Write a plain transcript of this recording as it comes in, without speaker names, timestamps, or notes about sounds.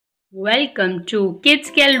Welcome to Kids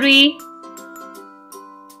Gallery.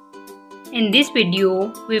 In this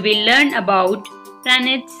video, we will learn about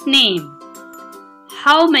planets' name.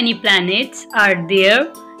 How many planets are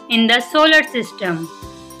there in the solar system?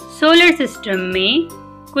 Solar system में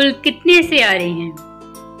कुल कितने सितारे हैं?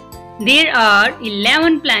 There are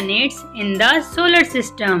 11 planets in the solar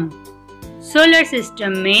system. Solar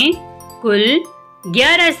system में कुल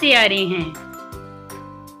 11 सितारे हैं.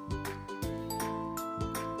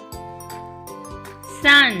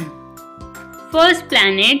 Sun, first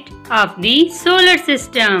planet of the solar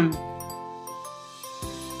system.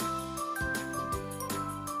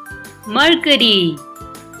 Mercury,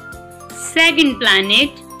 second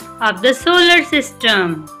planet of the solar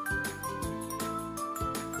system.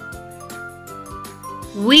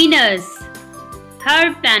 Venus,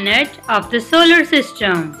 third planet of the solar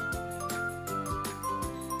system.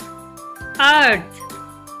 Earth,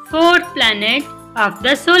 fourth planet of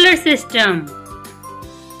the solar system.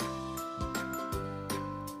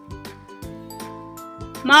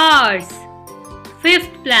 Mars,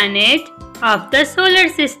 fifth planet of the solar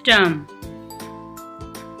system.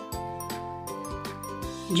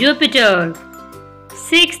 Jupiter,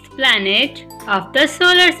 sixth planet of the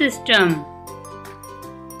solar system.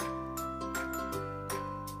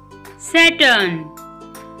 Saturn,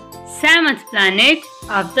 seventh planet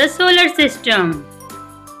of the solar system.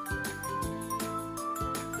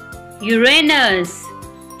 Uranus,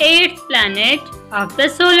 eighth planet of the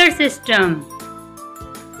solar system.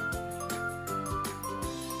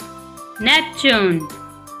 Neptune,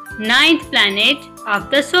 ninth planet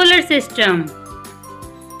of the solar system.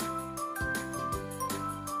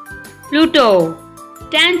 Pluto,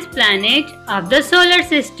 10th planet of the solar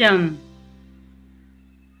system.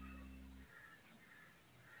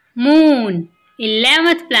 Moon,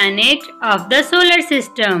 11th planet of the solar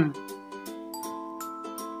system.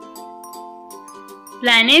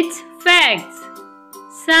 Planets facts.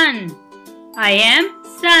 Sun, I am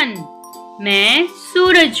sun. मैं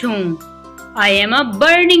सूरज हूँ. I am a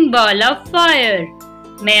burning ball of fire.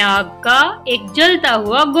 मैं आग का एक जलता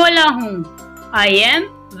हुआ गोला हूँ. I am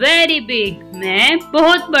very big. मैं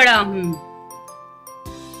बहुत बड़ा हूँ.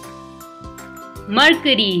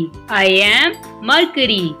 Mercury, I am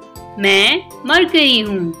Mercury. मैं मरकरी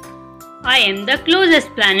हूँ. I am the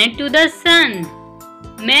closest planet to the sun.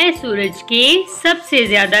 मैं सूरज के सबसे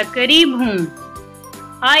ज्यादा करीब हूँ.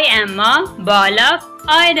 I am a ball of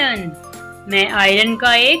iron. मैं आयरन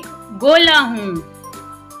का एक गोला हूँ.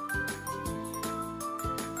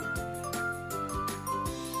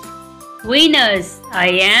 Venus, I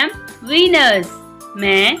am Venus.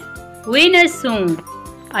 मैं Venus हूँ.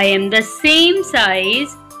 I am the same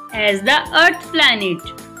size as the Earth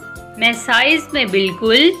planet. मैं साइज में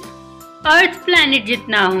बिल्कुल Earth planet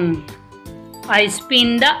जितना हूँ. I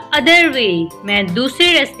spin the other way. मैं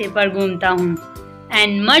दूसरे रास्ते पर घूमता हूँ.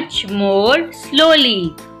 And much more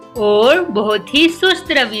slowly. और बहुत ही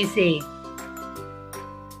सुस्त रवि से.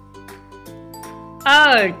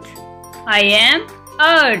 Earth, I am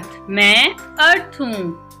Earth. मैं Earth हूँ.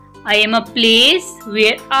 I am a place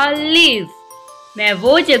where all live. मैं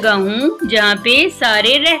वो जगह हूँ जहाँ पे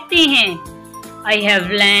सारे रहते हैं. I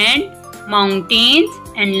have land, mountains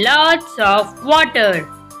and lots of water.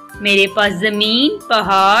 मेरे पास जमीन,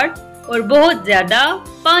 पहाड़ और बहुत ज्यादा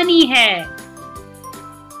पानी है.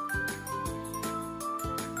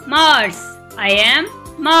 Mars, I am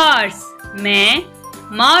Mars. मैं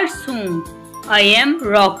Mars हूँ. I am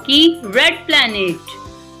rocky red planet.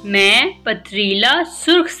 मैं पथरीला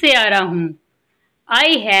सुर्ख सियारा हूँ. I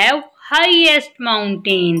have highest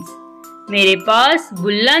mountains. मेरे पास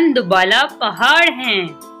बुलंद बाला पहाड़ हैं.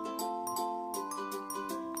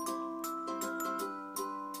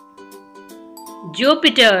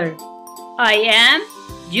 Jupiter, I am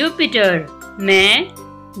Jupiter. मैं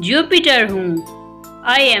Jupiter हूँ.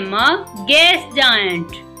 I am a gas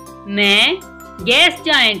giant. मैं gas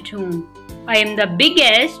giant हूँ. I am the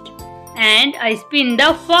biggest and I spin the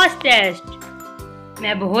fastest.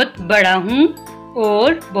 मैं बहुत बड़ा हूँ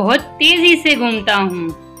और बहुत तेजी से घूमता हूँ.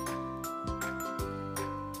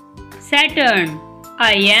 Saturn,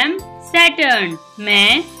 I am Saturn.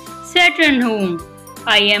 मैं Saturn हूँ.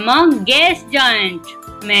 I am a gas giant.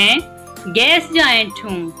 मैं gas giant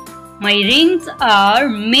हूँ. My rings are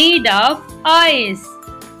made of ice.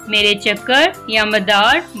 मेरे चक्कर या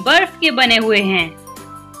मदार बर्फ के बने हुए हैं.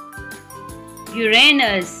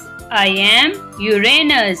 Uranus, I am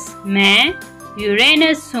Uranus. मैं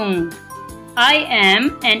Uranus हूँ. I am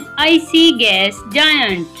an icy gas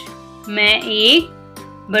giant. मैं एक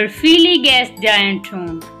बर्फीली गैस जायंट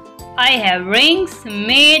हूँ. I have rings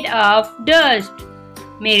made of dust.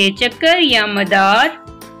 मेरे चक्कर या मदार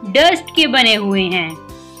डस्ट के बने हुए हैं।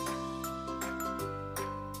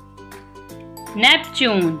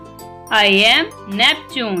 नेपच्यून, आई एम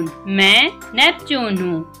नेपच्यून, मैं नेपच्यून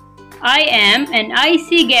हूँ। I am N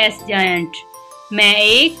icy gas giant, मैं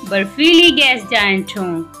एक बर्फीली गैस जायंट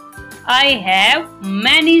हूँ। आई हैव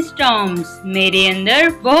मैनी स्टॉर्म्स, मेरे अंदर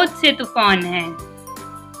बहुत से तूफान हैं।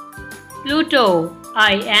 प्लूटो,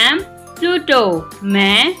 आई एम प्लूटो,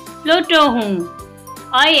 मैं प्लूटो हूँ।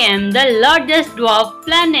 I am the largest dwarf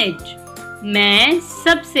planet, मैं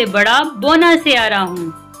सबसे बड़ा बोना सितारा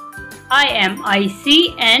हूँ। I am icy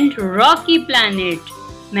and Rocky planet,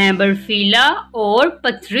 मैं बर्फीला और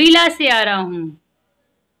पथरीला सितारा हूँ।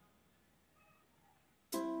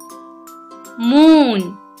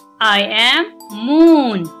 मून, आई एम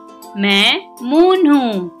मून, मैं मून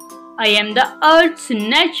हूँ। I am the earth's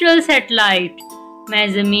natural satellite,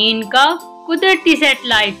 मैं जमीन का कुदरती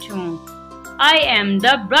सैटेलाइट हूँ। I am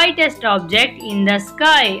the brightest object in the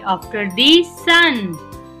sky after the sun.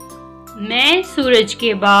 मैं सूरज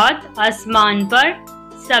के बाद आसमान पर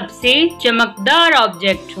सबसे चमकदार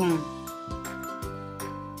ऑब्जेक्ट हूँ।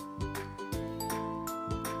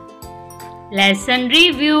 Lesson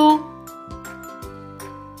review.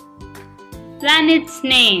 Planets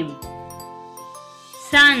name: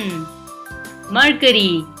 Sun,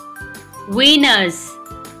 Mercury, Venus,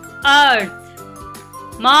 Earth,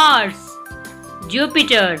 Mars,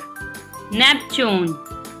 Jupiter, Neptune,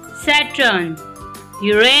 Saturn,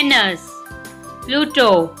 Uranus,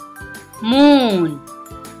 Pluto, Moon.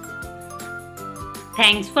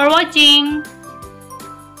 Thanks for watching.